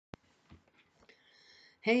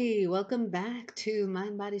Hey, welcome back to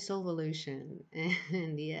Mind Body Soul Evolution.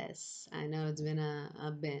 And yes, I know it's been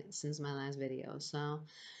a bit since my last video, so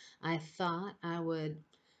I thought I would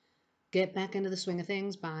get back into the swing of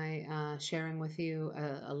things by sharing with you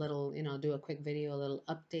a little, do a quick video, a little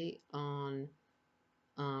update on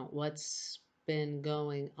what's been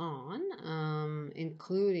going on,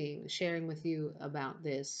 including sharing with you about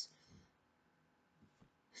this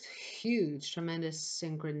huge, tremendous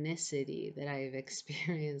synchronicity that I've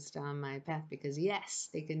experienced on my path because yes,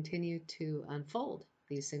 they continue to unfold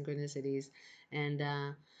these synchronicities and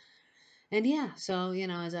yeah, so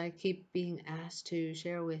as I keep being asked to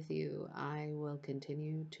share with you, I will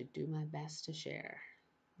continue to do my best to share,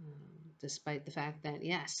 despite the fact that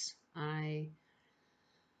yes, I've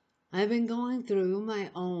been going through my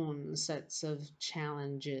own sets of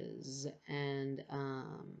challenges and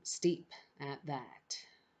steep at that.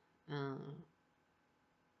 Uh,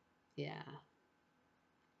 yeah.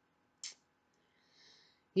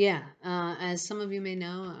 Yeah, as some of you may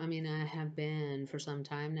know, I mean, I have been for some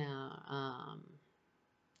time now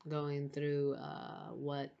going through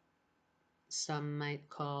what some might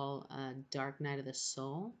call a dark night of the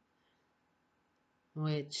soul,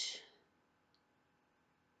 which,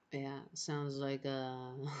 yeah, sounds like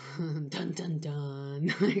a dun dun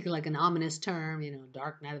dun, like an ominous term,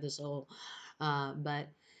 dark night of the soul. But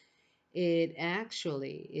it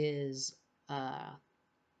actually is, uh,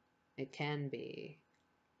 it can be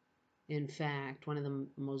in fact, one of the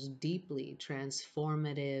most deeply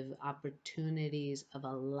transformative opportunities of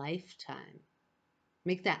a lifetime.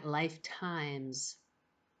 Make that lifetimes.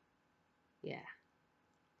 Yeah,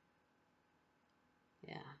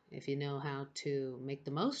 yeah. If you know how to make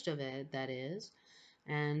the most of it, that is.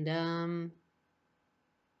 And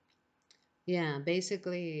yeah,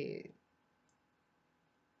 basically,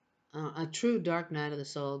 a true dark night of the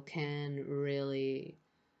soul can really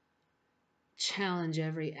challenge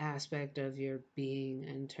every aspect of your being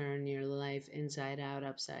and turn your life inside out,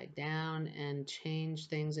 upside down, and change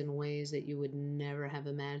things in ways that you would never have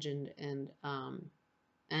imagined,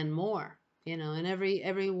 and more. And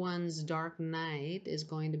everyone's dark night is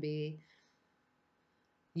going to be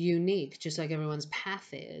unique, just like everyone's path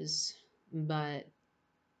is. But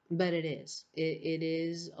it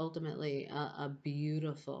is ultimately a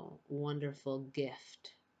beautiful, wonderful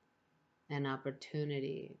gift and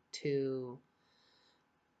opportunity to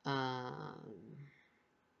um,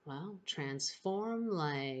 well, transform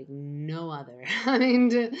like no other. I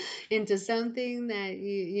mean, into something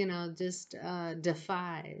that just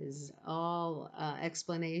defies all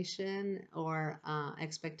explanation or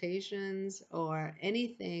expectations or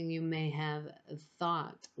anything you may have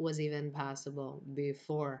thought was even possible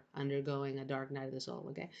before undergoing a dark night of the soul.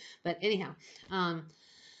 Okay, but anyhow, um,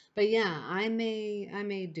 but yeah, I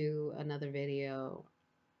may do another video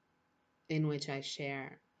in which I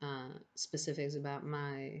share specifics about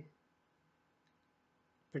my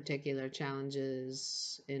particular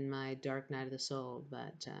challenges in my dark night of the soul.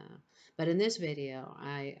 But in this video,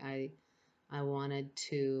 I wanted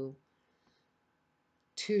to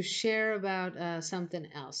share about something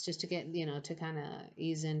else, just to get to kind of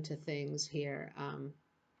ease into things here,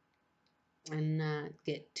 and not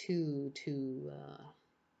get too too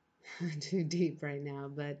deep right now.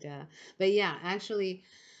 But yeah, actually.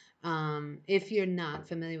 If you're not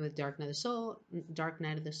familiar with Dark Night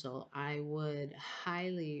of the Soul, I would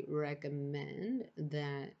highly recommend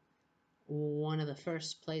that one of the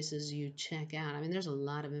first places you check out. I mean, there's a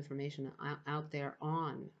lot of information out there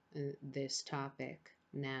on this topic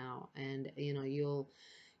now, and you'll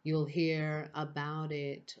hear about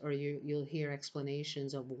it, or you'll hear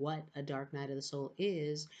explanations of what a dark night of the soul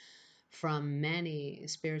is from many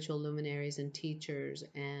spiritual luminaries and teachers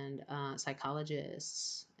and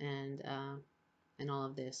psychologists and all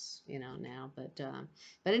of this, now. But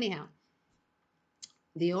anyhow,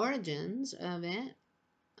 the origins of it,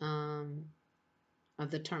 um,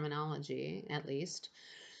 of the terminology, at least,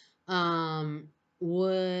 um,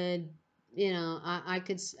 would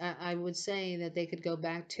I would say that they could go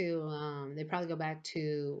back to they probably go back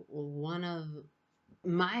to one of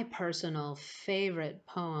my personal favorite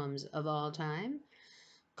poems of all time,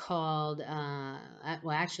 called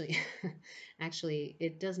well, actually actually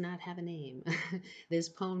it does not have a name. This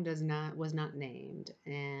poem was not named,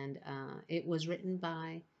 and it was written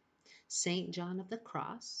by Saint John of the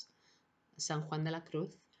Cross, San Juan de la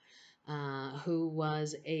Cruz, who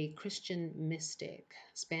was a Christian mystic,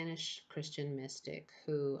 Spanish Christian mystic,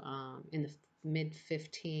 who in the mid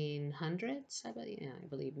 1500s, I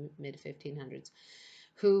believe mid 1500s,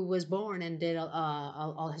 who was born and did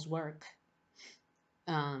all his work,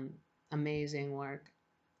 um, amazing work,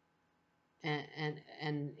 and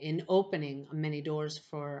in opening many doors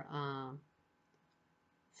for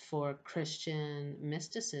Christian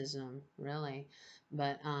mysticism, really.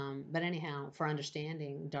 But anyhow, for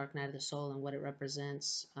understanding Dark Night of the Soul and what it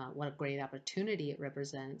represents, what a great opportunity it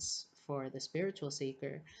represents for the spiritual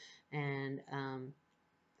seeker. And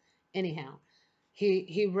anyhow,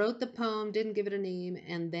 he wrote the poem, didn't give it a name,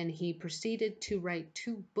 and then he proceeded to write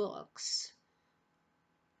 2 books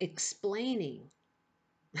explaining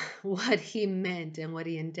what he meant and what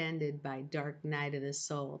he intended by Dark Night of the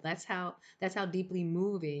Soul. That's how deeply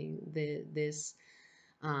moving this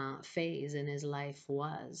phase in his life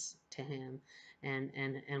was to him,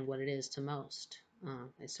 and what it is to most.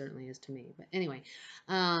 It certainly is to me. But anyway,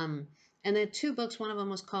 and then 2 books. One of them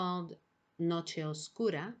was called Noche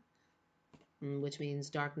Oscura, which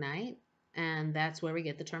means dark night. And that's where we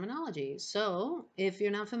get the terminology. So if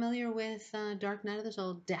you're not familiar with Dark Night of the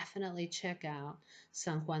Soul, definitely check out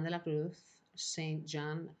San Juan de la Cruz, Saint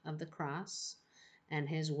John of the Cross, and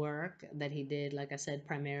his work that he did, like I said,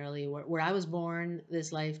 primarily where I was born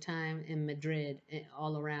this lifetime in Madrid,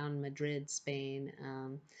 all around Madrid, Spain.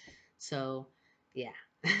 So, yeah.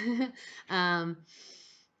 um,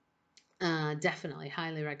 Definitely,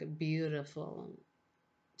 highly recommend. Beautiful,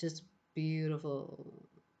 just beautiful,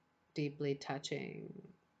 deeply touching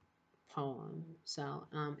poem. So,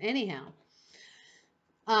 anyhow,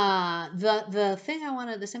 the thing I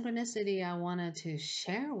wanted, the synchronicity I wanted to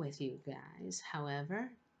share with you guys,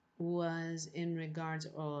 however, was in regards,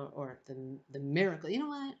 or the miracle. You know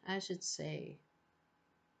what? I should say,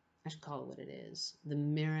 I should call it what it is. The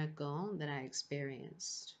miracle that I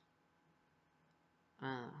experienced.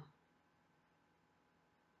 Uh,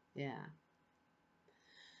 yeah.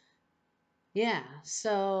 Yeah.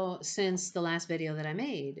 So since the last video that I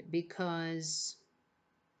made, because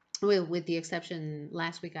with the exception,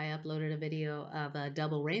 last week I uploaded a video of a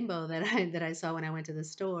double rainbow that I saw when I went to the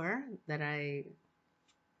store, that I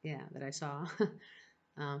saw.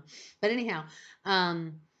 um, but anyhow,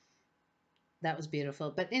 um, that was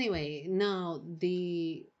beautiful. But anyway, no,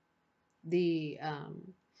 the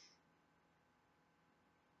um,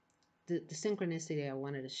 the synchronicity I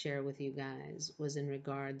wanted to share with you guys was in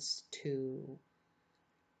regards to,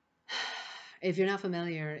 if you're not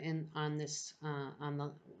familiar, on this on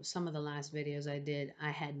the some of the last videos I did,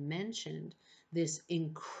 I had mentioned this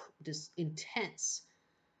intense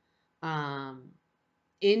um,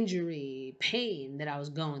 injury, pain that I was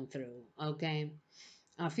going through. Okay,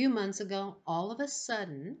 a few months ago, all of a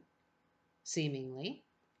sudden, seemingly,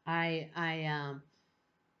 I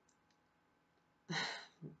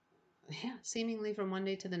yeah, seemingly from one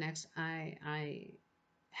day to the next, I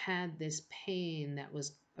had this pain that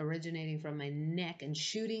was originating from my neck and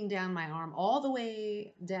shooting down my arm all the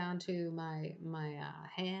way down to my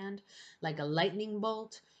hand, like a lightning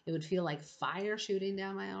bolt. It would feel like fire shooting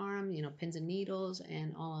down my arm, pins and needles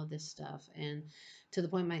and all of this stuff. And to the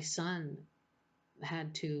point my son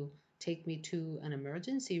had to take me to an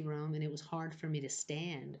emergency room, and it was hard for me to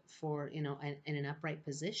stand for, in an upright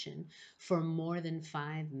position for more than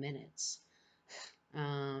 5 minutes.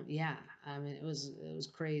 Yeah, I mean, it was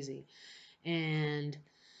crazy. And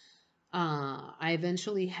I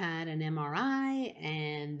eventually had an MRI,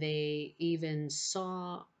 and they even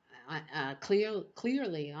saw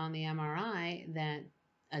clearly on the MRI that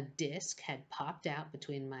a disc had popped out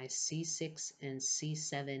between my C6 and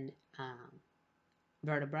C7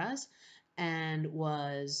 vertebrae, and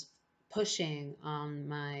was pushing on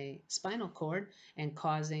my spinal cord and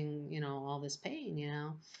causing, all this pain,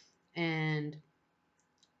 and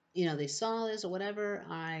they saw this or whatever.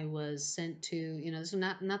 I was sent to, this is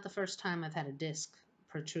not the first time I've had a disc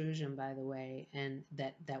protrusion, by the way, and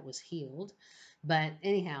that was healed. But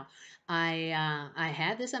anyhow, I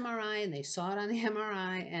had this MRI, and they saw it on the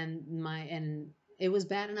MRI, and it was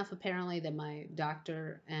bad enough apparently that my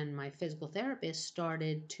doctor and my physical therapist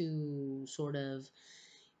started to sort of,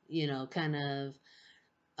 kind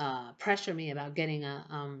of pressure me about getting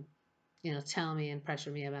tell me and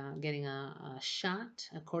pressure me about getting a shot,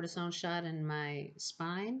 a cortisone shot in my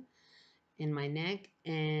spine, in my neck,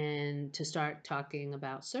 and to start talking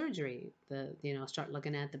about surgery, start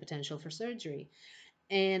looking at the potential for surgery.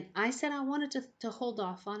 And I said I wanted to hold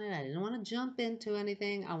off on it. I didn't want to jump into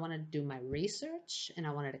anything. I wanted to do my research, and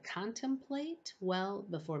I wanted to contemplate well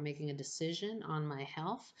before making a decision on my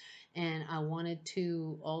health. And I wanted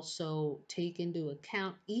to also take into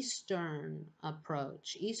account Eastern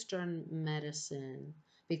approach, Eastern medicine,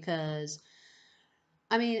 because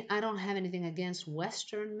I mean, I don't have anything against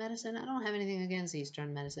Western medicine. I don't have anything against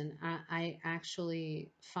Eastern medicine. I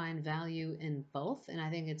actually find value in both, and I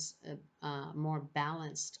think it's a more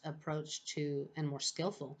balanced approach to and more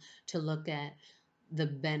skillful to look at the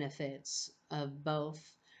benefits of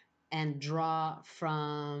both and draw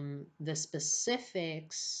from the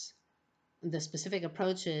specific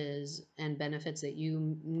approaches and benefits that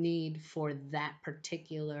you need for that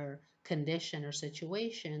particular condition or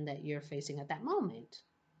situation that you're facing at that moment.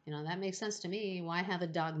 That makes sense to me. Why have a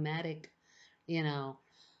dogmatic, you know,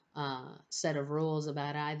 set of rules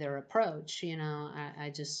about either approach?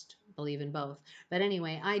 I just believe in both. But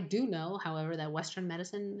anyway, I do know, however, that Western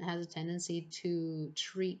medicine has a tendency to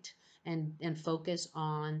treat and focus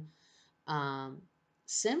on um,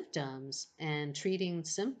 symptoms and treating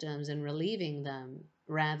symptoms and relieving them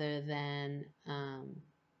rather than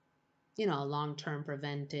a long-term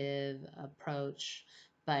preventive approach.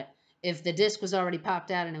 But if the disc was already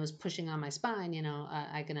popped out and it was pushing on my spine,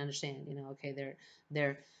 I can understand. Okay,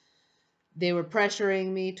 they're they were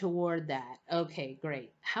pressuring me toward that. Okay,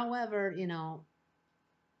 great. However,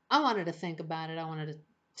 I wanted to think about it. I wanted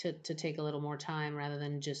to take a little more time rather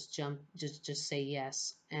than just just say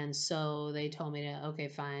yes. And so they told me to, okay,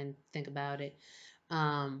 fine, think about it.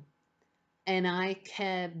 Um, and I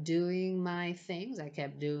kept doing my things. I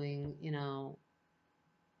kept doing,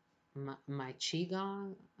 my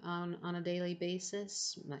qigong on a daily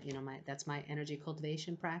basis. That's my energy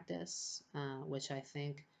cultivation practice, which I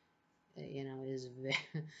think, is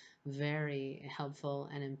very helpful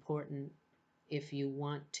and important if you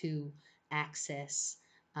want to access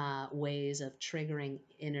ways of triggering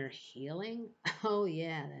inner healing. Oh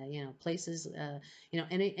yeah, places,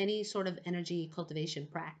 any sort of energy cultivation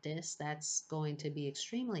practice that's going to be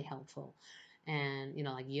extremely helpful. And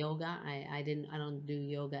like yoga, I don't do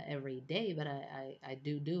yoga every day, but I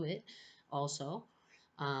do it also.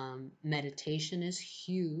 Meditation is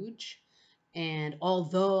huge. And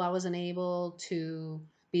although I wasn't able to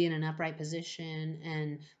be in an upright position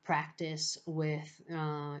and practice with,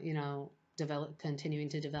 continuing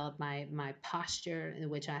to develop my posture, in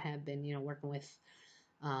which I have been, working with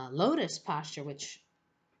lotus posture, which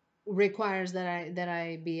requires that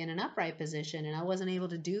I be in an upright position, and I wasn't able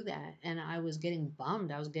to do that, and I was getting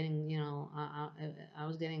bummed. I was getting, I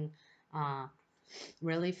was getting uh,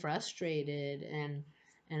 really frustrated, and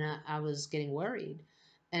I was getting worried,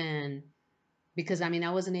 and because I mean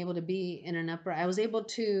I wasn't able to be in an upright. I was able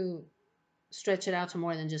to stretch it out to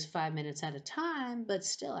more than just 5 minutes at a time, but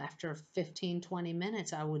still after 15, 20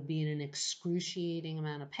 minutes, I would be in an excruciating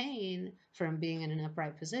amount of pain from being in an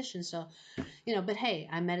upright position. So, but hey,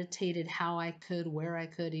 I meditated how I could, where I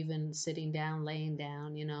could, even sitting down, laying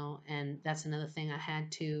down, and that's another thing I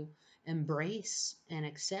had to embrace and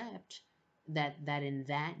accept that in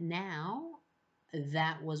that now,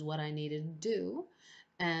 that was what I needed to do.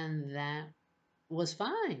 And that was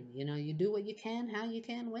fine. You do what you can, how you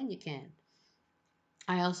can, when you can.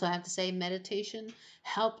 I also have to say, meditation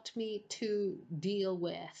helped me to deal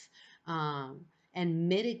with um, and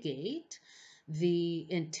mitigate the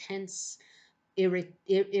intense,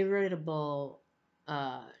 irritable,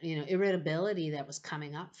 irritability that was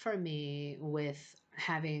coming up for me with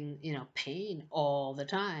having, pain all the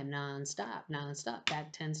time, nonstop.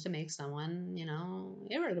 That tends to make someone,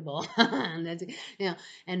 irritable. And that's,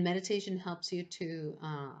 and meditation helps you to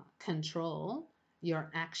control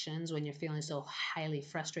your actions when you're feeling so highly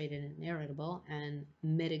frustrated and irritable and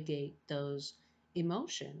mitigate those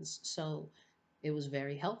emotions. So it was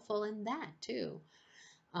very helpful in that too.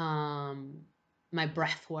 um, my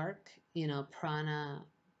breath work,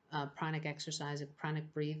 pranic exercise,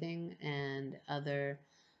 pranic breathing, and other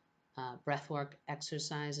breath work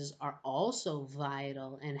exercises are also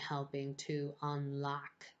vital in helping to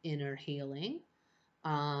unlock inner healing.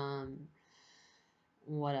 Um,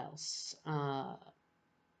 what else?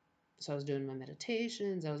 So I was doing my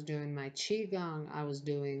meditations, I was doing my qigong, I was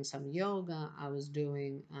doing some yoga, I was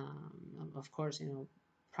doing, of course,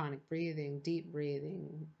 pranic breathing, deep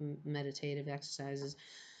breathing, meditative exercises.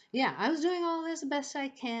 Yeah, I was doing all this the best I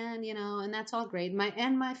can, and that's all great.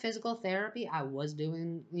 My physical therapy, I was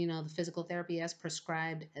doing, the physical therapy as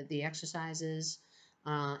prescribed, the exercises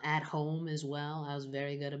at home as well. I was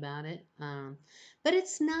very good about it. But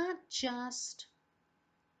it's not just,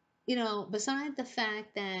 beside the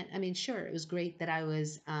fact that, I mean, sure, it was great that I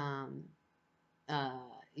was, uh,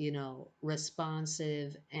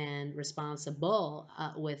 responsive and responsible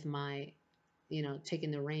with my,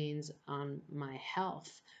 taking the reins on my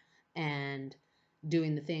health and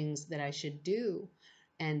doing the things that I should do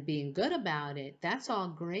and being good about it. That's all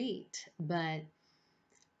great. But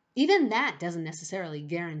even that doesn't necessarily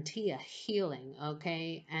guarantee a healing,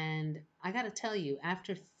 okay? And I got to tell you,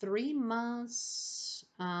 after 3 months,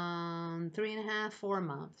 3.5, 4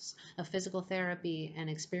 months of physical therapy and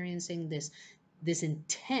experiencing this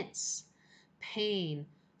intense pain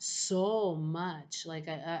so much, like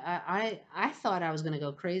I thought I was gonna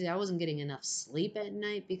go crazy. I wasn't getting enough sleep at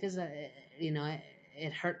night because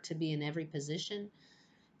it hurt to be in every position,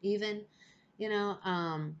 even, you know,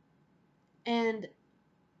 and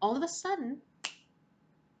all of a sudden,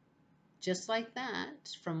 just like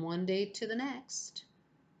that, from one day to the next,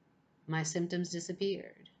 my symptoms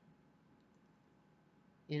disappeared.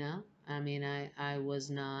 I mean, I was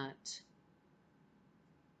not,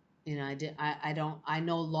 I don't, I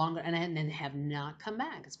no longer, and then have not come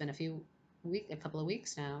back. It's been a couple of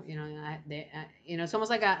weeks now. It's almost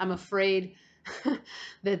like I'm afraid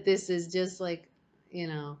that this is just like, you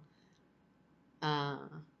know, uh,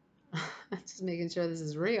 just making sure this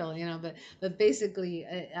is real, but basically,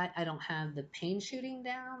 I don't have the pain shooting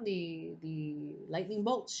down, the lightning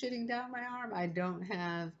bolts shooting down my arm. I don't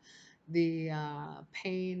have the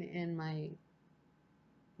pain in my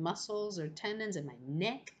muscles or tendons in my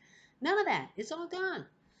neck. None of that. It's all gone.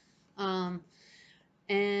 Um,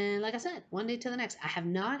 and like I said, one day to the next. I have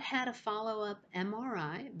not had a follow-up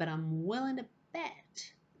MRI, but I'm willing to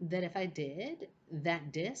bet that if I did,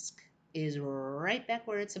 that disc is right back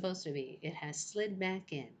where it's supposed to be. It has slid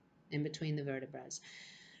back in between the vertebrae.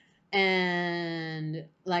 And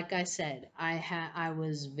like I said, I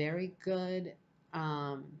was very good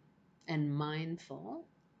and mindful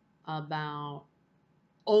about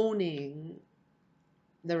owning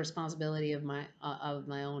the responsibility of my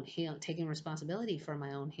own healing, taking responsibility for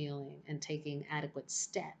my own healing, and taking adequate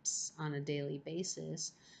steps on a daily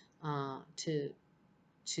basis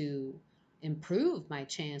to improve my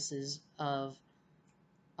chances of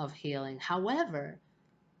healing. However,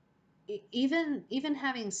 even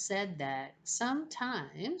having said that,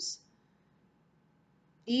 sometimes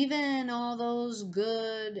even all those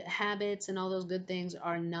good habits and all those good things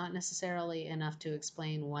are not necessarily enough to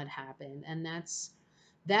explain what happened, and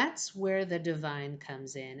that's where the divine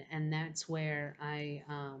comes in, and that's where I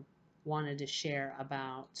wanted to share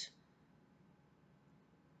about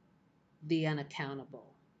the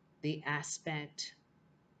unaccountable, the aspect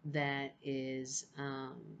that is,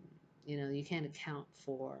 you can't account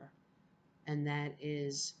for, and that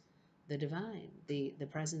is the divine, the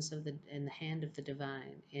presence of the in the hand of the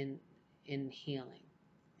divine in healing.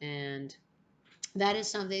 And that is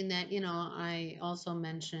something that I also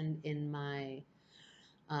mentioned in my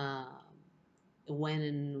uh, when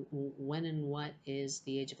and what is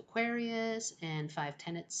the age of Aquarius and 5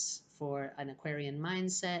 tenets for an Aquarian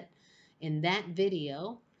mindset. In that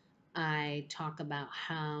video, I talk about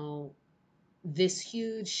how this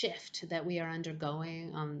huge shift that we are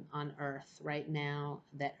undergoing on Earth right now,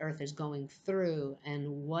 that Earth is going through,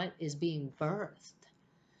 and what is being birthed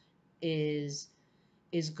is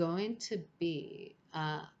going to be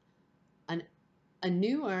an a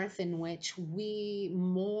new earth in which we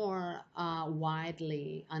more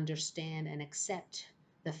widely understand and accept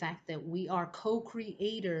the fact that we are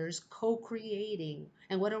co-creators, co-creating.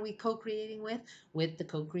 And what are we co-creating with? With the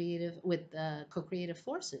co-creative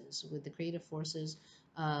forces, with the creative forces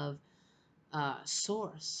of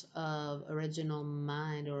source, of original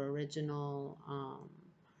mind, or original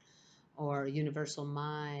or universal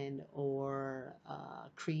mind, or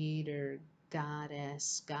creator,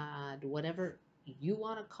 goddess, God, whatever you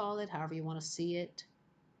want to call it, however you want to see it.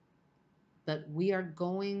 But we are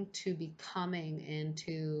going to be coming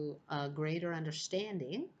into a greater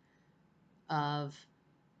understanding of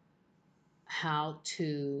how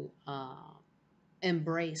to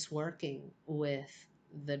embrace working with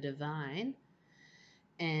the divine.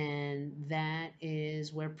 And that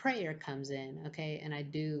is where prayer comes in, okay? And I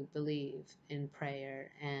do believe in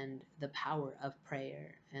prayer and the power of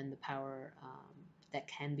prayer and the power that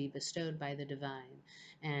can be bestowed by the divine.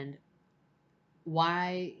 And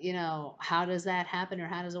why, how does that happen, or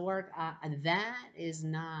how does it work? That is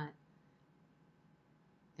not,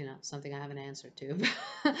 something I have an answer to.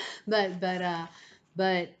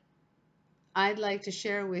 But I'd like to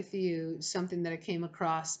share with you something that I came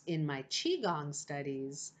across in my Qigong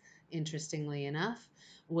studies, interestingly enough,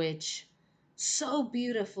 which so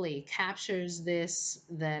beautifully captures this,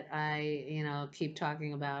 that I, keep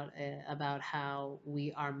talking about how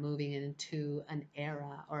we are moving into an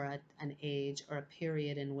era, or an age, or a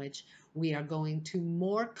period in which we are going to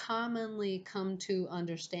more commonly come to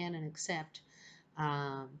understand and accept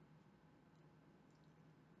um,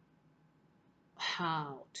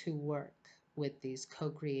 how to work with these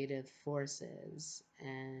co-creative forces.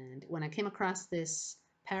 And when I came across this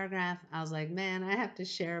paragraph, I was like, man, I have to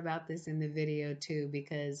share about this in the video too,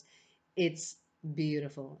 because it's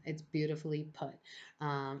beautiful. It's beautifully put.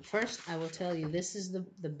 First, I will tell you, this is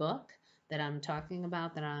the book that I'm talking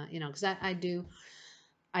about, that because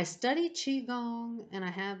I study Qigong, and I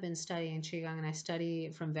have been studying Qigong, and I study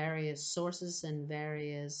from various sources and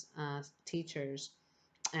various teachers.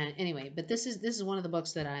 And anyway, but this is one of the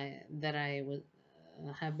books that I would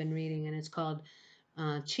have been reading, and it's called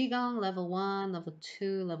Qigong Level 1, Level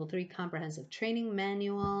 2, Level 3 Comprehensive Training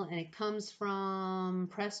Manual, and it comes from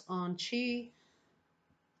Press on Qi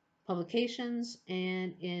Publications,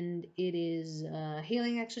 and it is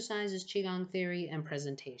healing exercises, Qigong theory, and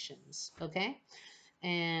presentations. Okay,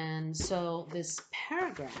 and so this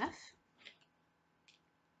paragraph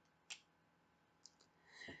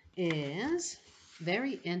is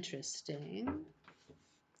very interesting,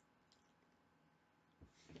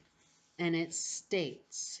 and it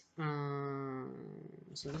states,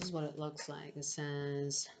 so this is what it looks like. It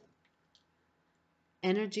says,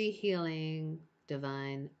 energy healing,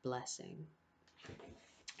 divine blessing.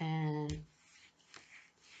 And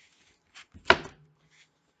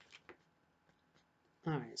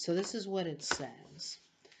all right, so this is what it says.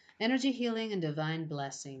 Energy healing and divine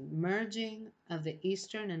blessing, merging of the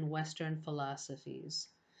Eastern and Western philosophies.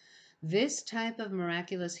 This type of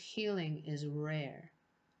miraculous healing is rare.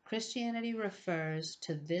 Christianity refers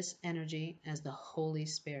to this energy as the Holy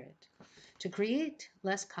Spirit. To create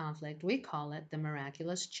less conflict, we call it the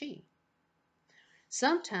miraculous chi.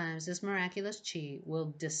 Sometimes this miraculous chi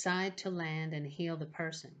will decide to land and heal the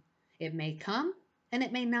person. It may come and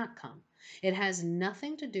it may not come. It has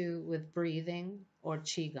nothing to do with breathing or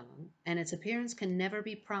qigong, and its appearance can never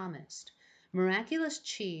be promised. Miraculous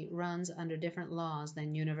chi runs under different laws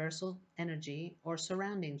than universal energy or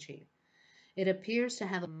surrounding chi. It appears to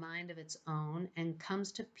have a mind of its own and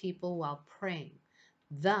comes to people while praying.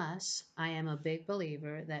 Thus, I am a big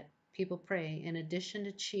believer that people pray in addition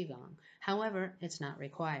to Qigong. However, it's not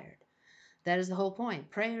required. That is the whole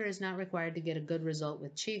point. Prayer is not required to get a good result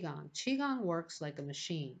with Qigong. Qigong works like a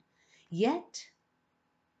machine. Yet,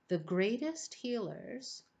 the greatest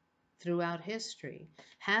healers throughout history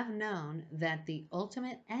have known that the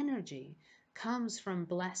ultimate energy comes from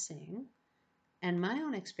blessing, and my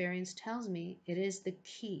own experience tells me it is the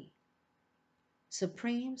key.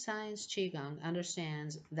 Supreme Science Qigong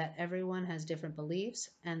understands that everyone has different beliefs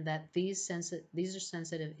and that these are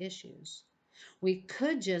sensitive issues. We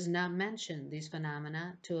could just not mention these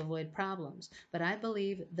phenomena to avoid problems, but I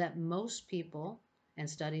believe that most people, and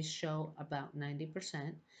studies show about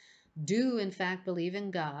 90%, do in fact believe in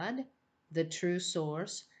God, the true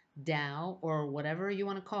source, Tao, or whatever you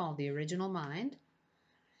want to call the original mind.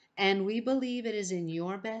 And we believe it is in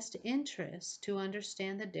your best interest to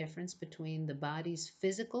understand the difference between the body's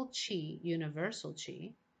physical chi, universal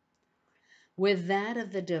chi, with that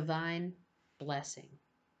of the divine blessing.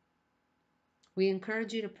 We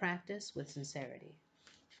encourage you to practice with sincerity.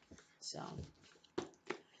 So,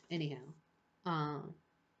 anyhow,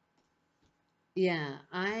 yeah,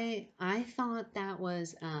 I thought that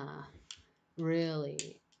was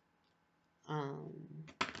really um,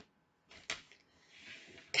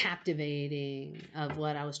 captivating of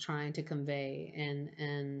what I was trying to convey,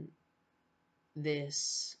 and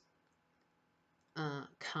this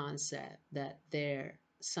concept that there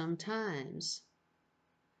sometimes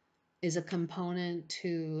is a component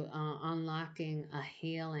to unlocking a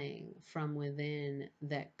healing from within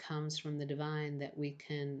that comes from the divine that we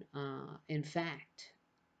can, in fact,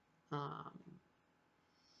 um,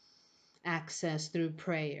 access through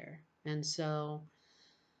prayer. And so,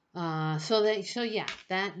 yeah,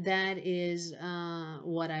 that is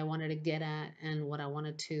what I wanted to get at, and what I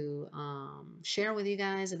wanted to share with you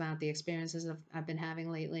guys about the experiences I've been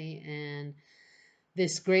having lately, and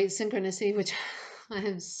this great synchronicity, which I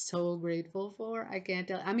am so grateful for. I can't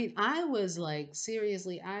tell. I mean, I was like,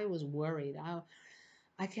 seriously, I was worried.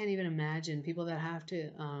 I can't even imagine people that have to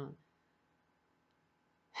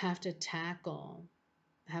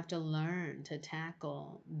learn to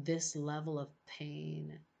tackle this level of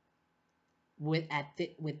pain with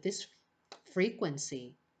this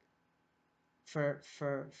frequency for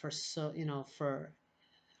for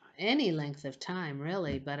any length of time,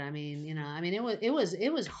 really. But I mean,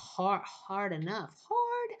 it was hard enough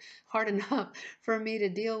for me to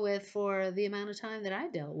deal with for the amount of time that I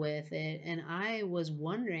dealt with it. And I was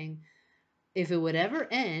wondering if it would ever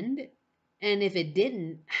end, and if it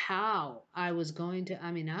didn't, how I was going to.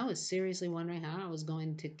 I mean, I was seriously wondering how I was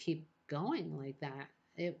going to keep going like that.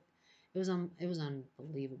 It was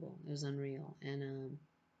unbelievable. It was unreal. And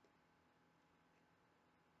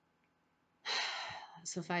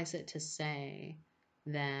suffice it to say,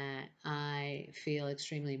 that I feel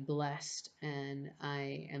extremely blessed, and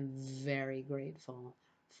I am very grateful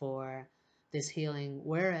for this healing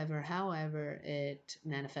wherever, however it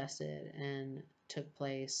manifested and took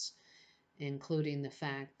place, including the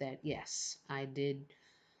fact that, yes, I did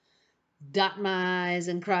dot my I's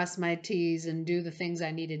and cross my T's and do the things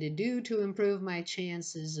I needed to do to improve my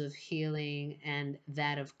chances of healing. And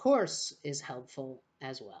that, of course, is helpful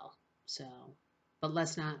as well. So, but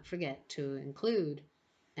let's not forget to include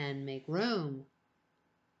and make room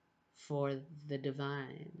for the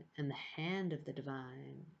divine and the hand of the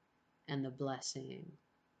divine and the blessing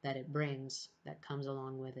that it brings that comes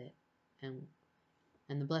along with it, and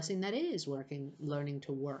the blessing that is working, learning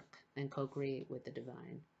to work and co-create with the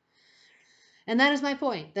divine. And that is my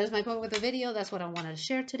point. That is my point with the video. That's what I wanted to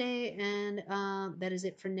share today. And that is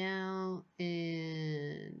it for now.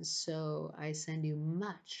 And so I send you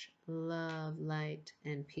much love, light,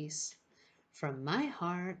 and peace from my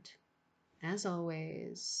heart, as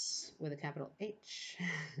always, with a capital H.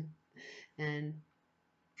 And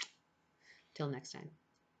till next time.